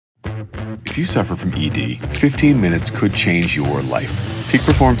If you suffer from ED, 15 minutes could change your life. Peak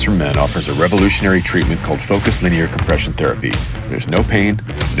Performance for Men offers a revolutionary treatment called Focused Linear Compression Therapy. There's no pain,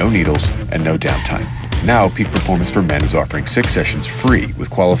 no needles, and no downtime. Now, Peak Performance for Men is offering 6 sessions free with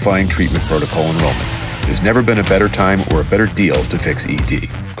qualifying treatment protocol enrollment. There's never been a better time or a better deal to fix ED.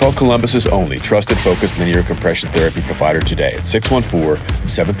 Call Columbus's only trusted Focused Linear Compression Therapy provider today at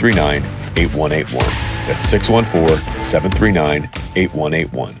 614-739-8181. That's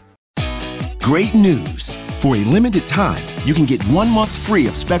 614-739-8181. Great news! For a limited time, you can get 1 month free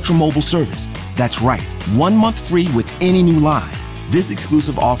of Spectrum Mobile service. That's right, 1 month free with any new line. This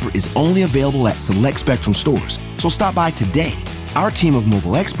exclusive offer is only available at select Spectrum stores, so stop by today. Our team of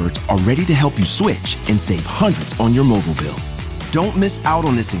mobile experts are ready to help you switch and save hundreds on your mobile bill. Don't miss out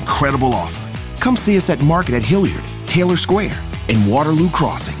on this incredible offer. Come see us at Market at Hilliard, Taylor Square, and Waterloo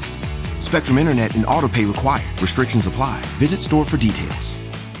Crossing. Spectrum Internet and autopay required. Restrictions apply. Visit store for details.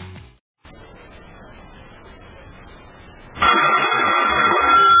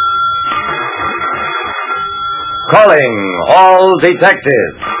 Calling all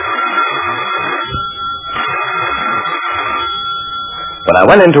detectives. When I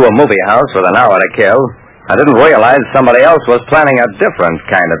went into a movie house with an hour to kill, I didn't realize somebody else was planning a different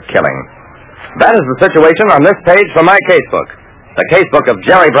kind of killing. That is the situation on this page from my casebook. The casebook of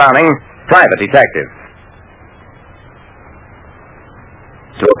Jerry Browning, private detective.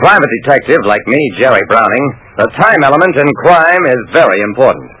 To a private detective like me, Jerry Browning, the time element in crime is very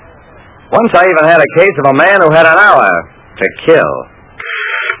important. Once I even had a case of a man who had an hour to kill.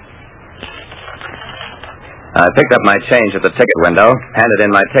 I picked up my change at the ticket window, handed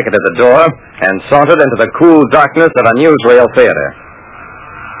in my ticket at the door, and sauntered into the cool darkness of a newsreel theater.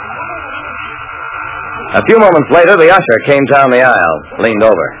 A few moments later, the usher came down the aisle, leaned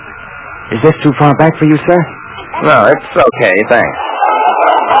over. Is this too far back for you, sir? No, it's okay, thanks.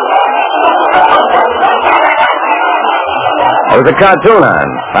 There was a cartoon on.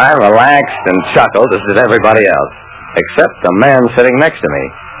 I relaxed and chuckled as did everybody else, except the man sitting next to me.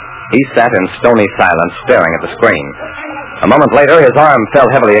 He sat in stony silence, staring at the screen. A moment later, his arm fell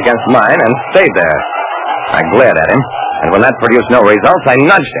heavily against mine and stayed there. I glared at him, and when that produced no results, I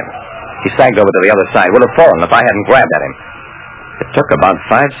nudged him. He sagged over to the other side, would have fallen if I hadn't grabbed at him. It took about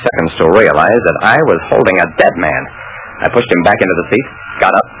 5 seconds to realize that I was holding a dead man. I pushed him back into the seat,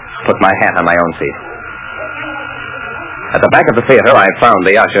 got up, put my hat on my own seat. At the back of the theater, I found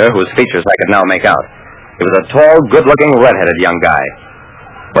the usher, whose features I could now make out. He was a tall, good-looking, red-headed young guy.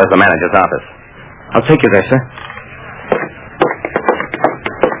 Where's the manager's office? I'll take you there, sir.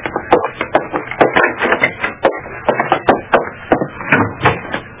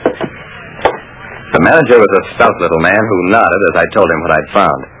 The manager was a stout little man who nodded as I told him what I'd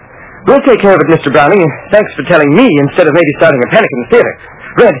found. We'll take care of it, Mr. Browning, and thanks for telling me instead of maybe starting a panic in the theater.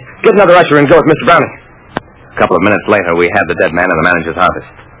 Red, get another usher and go with Mr. Browning. A couple of minutes later, we had the dead man in the manager's office.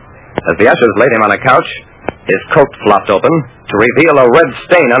 As the ushers laid him on a couch, his coat flopped open to reveal a red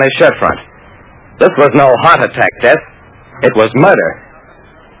stain on his shirt front. This was no heart attack death. It was murder.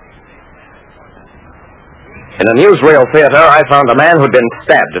 In a newsreel theater, I found a man who'd been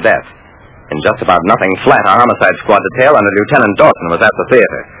stabbed to death. In just about nothing flat, a homicide squad detail under Lieutenant Dawson was at the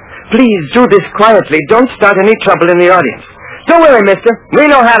theater. Please do this quietly. Don't start any trouble in the audience. Don't worry, mister. We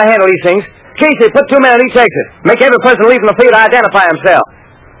know how to handle these things. Casey, put 2 men in each exit. Make every person leaving the theater identify himself.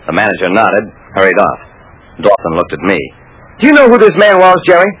 The manager nodded, hurried off. Dawson looked at me. Do you know who this man was,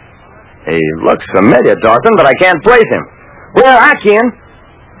 Jerry? He looks familiar, Dawson, but I can't place him. Well, I can.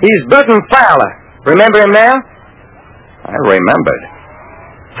 He's Burton Fowler. Remember him now? I remembered.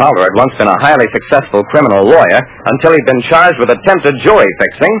 Fowler had once been a highly successful criminal lawyer until he'd been charged with attempted jury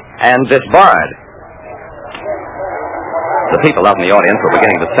fixing and disbarred. The people out in the audience were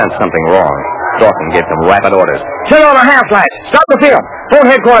beginning to sense something wrong. Dawson gave them rapid orders. Turn on the half lights. Stop the film. Phone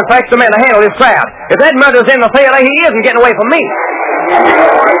headquarters fax the men to handle this crowd. If that murder's in the theater, he isn't getting away from me.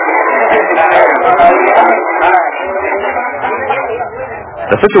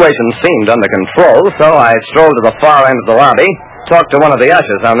 The situation seemed under control, so I strolled to the far end of the lobby, talked to one of the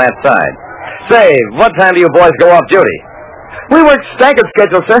ushers on that side. Say, what time do you boys go off duty? We work staggered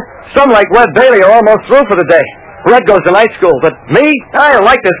schedule, sir. Some like Red Bailey are almost through for the day. Red goes to night school, but me, I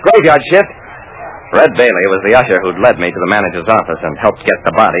like this graveyard shift. Red Bailey was the usher who'd led me to the manager's office and helped get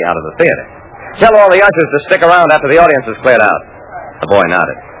the body out of the theater. Tell all the ushers to stick around after the audience is cleared out. The boy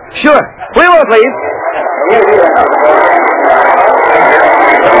nodded. Sure. We won't leave.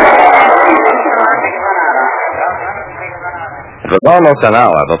 It was almost an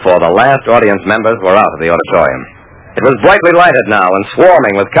hour before the last audience members were out of the auditorium. It was brightly lighted now and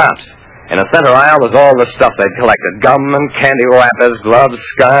swarming with cops. In the center aisle was all the stuff they'd collected. Gum and candy wrappers, gloves,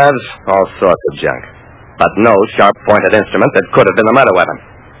 scarves, all sorts of junk. But no sharp-pointed instrument that could have been the murder weapon.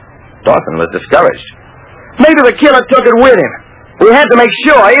 Dawson was discouraged. Maybe the killer took it with him. We had to make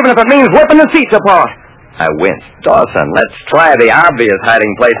sure, even if it means ripping the seats apart. I winced. Dawson, let's try the obvious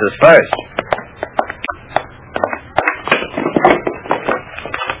hiding places first.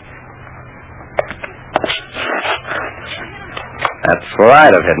 That's where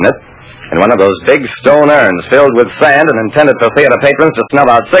I'd have hidden it. In one of those big stone urns filled with sand and intended for theater patrons to snub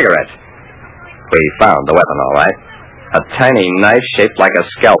out cigarettes. We found the weapon, all right. A tiny knife shaped like a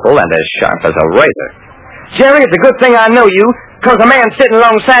scalpel and as sharp as a razor. Jerry, it's a good thing I know you, because the man sitting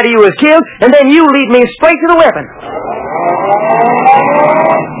alongside of you was killed, and then you lead me straight to the weapon.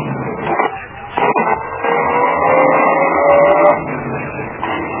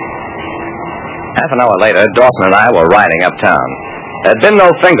 Half an hour later, Dawson and I were riding uptown. There had been no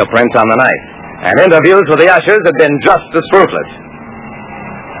fingerprints on the knife, and interviews with the ushers had been just as fruitless.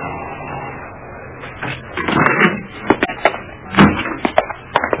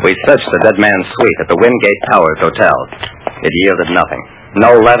 We searched the dead man's suite at the Wingate Towers Hotel. It yielded nothing.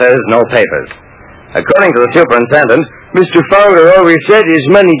 No letters, no papers. According to the superintendent, Mr. Fowler always said his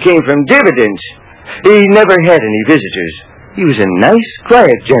money came from dividends. He never had any visitors. He was a nice,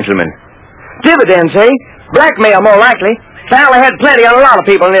 quiet gentleman. Dividends, eh? Blackmail, more likely. Fowler had plenty on a lot of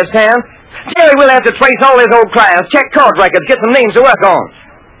people in this town. Jerry, we'll have to trace all his old clients, check court records, get some names to work on.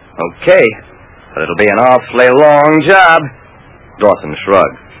 okay, but it'll be an awfully long job. Dawson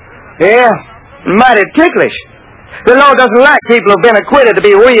shrugged. Yeah, mighty ticklish. The law doesn't like people who've been acquitted to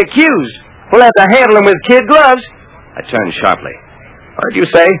be re-accused. We'll have to handle them with kid gloves. I turned sharply. What did you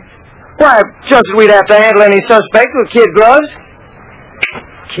say? Why, just that we'd have to handle any suspect with kid gloves.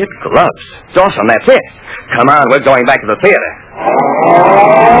 Kid gloves? Dawson, that's it. Come on, we're going back to the theater.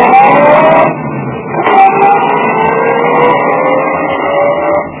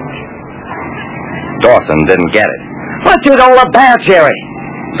 Dawson didn't get it. What's it all about, Jerry?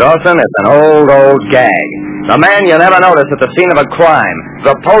 Dawson, it's an old gag. The man you never notice at the scene of a crime.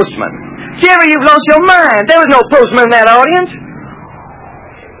 The postman. Jerry, you've lost your mind. There was no postman in that audience.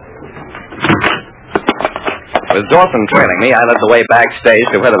 With Dawson trailing me, I led the way backstage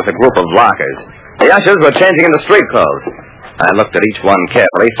to where there was a group of lockers. The ushers were changing into street clothes. I looked at each one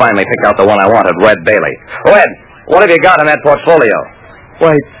carefully, finally picked out the one I wanted, Red Bailey. Oh, Ed, what have you got in that portfolio?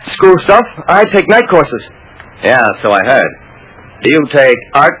 Why, school stuff. I take night courses. Yeah, so I heard. Do you take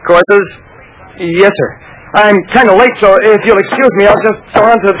art courses? Yes, sir. I'm kind of late, so if you'll excuse me, I'll just go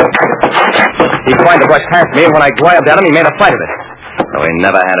on to... He tried to brush past me, and when I grabbed at him, he made a fight of it. So he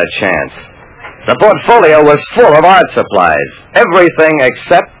never had a chance. The portfolio was full of art supplies. Everything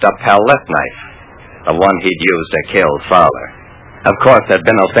except a palette knife. The one he'd used to kill Fowler. Of course, there'd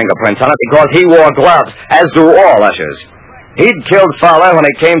been no fingerprints on it because he wore gloves, as do all ushers. He'd killed Fowler when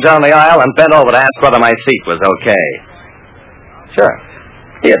he came down the aisle and bent over to ask whether my seat was okay. Sure,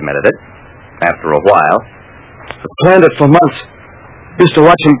 he admitted it. After a while. I planned it for months. Used to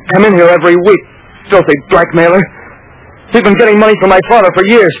watch him come in here every week. Filthy blackmailer. He'd been getting money from my father for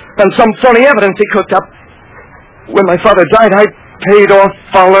years, and some phony evidence he cooked up. When my father died, I paid off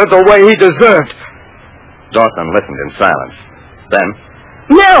Fowler the way he deserved. Dawson listened in silence. Then,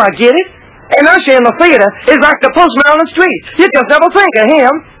 now I get it. An usher in the theater is like the postman on the street. You just never think of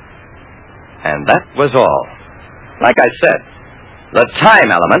him. And that was all. Like I said, the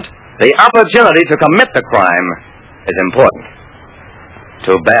time element, the opportunity to commit the crime, is important.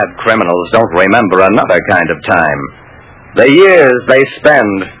 Too bad criminals don't remember another kind of time. The years they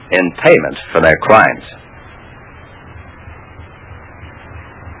spend in payment for their crimes.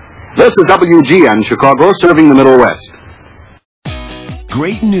 This is WGN Chicago, serving the Middle West.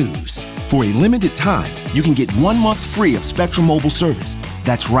 Great news! For a limited time, you can get 1 month free of Spectrum Mobile service.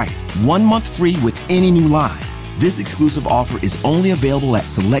 That's right, 1 month free with any new line. This exclusive offer is only available at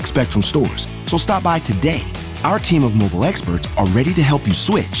select Spectrum stores, so stop by today. Our team of mobile experts are ready to help you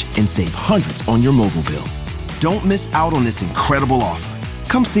switch and save hundreds on your mobile bill. Don't miss out on this incredible offer.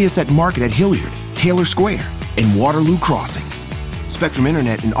 Come see us at Market at Hilliard, Taylor Square, and Waterloo Crossing. Spectrum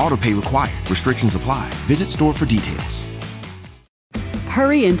Internet and autopay required. Restrictions apply. Visit store for details.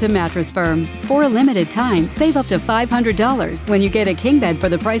 Hurry into Mattress Firm. For a limited time, save up to $500 when you get a king bed for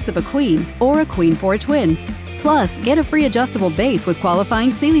the price of a queen or a queen for a twin. Plus, get a free adjustable base with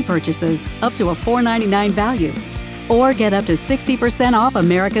qualifying Sealy purchases, up to a $499 value. Or get up to 60% off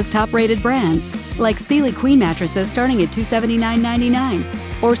America's top-rated brands, like Sealy Queen mattresses starting at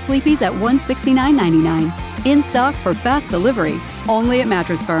 $279.99 or Sleepy's at $169.99. In stock for fast delivery, only at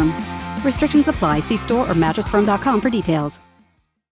Mattress Firm. Restrictions apply. See store or mattressfirm.com for details.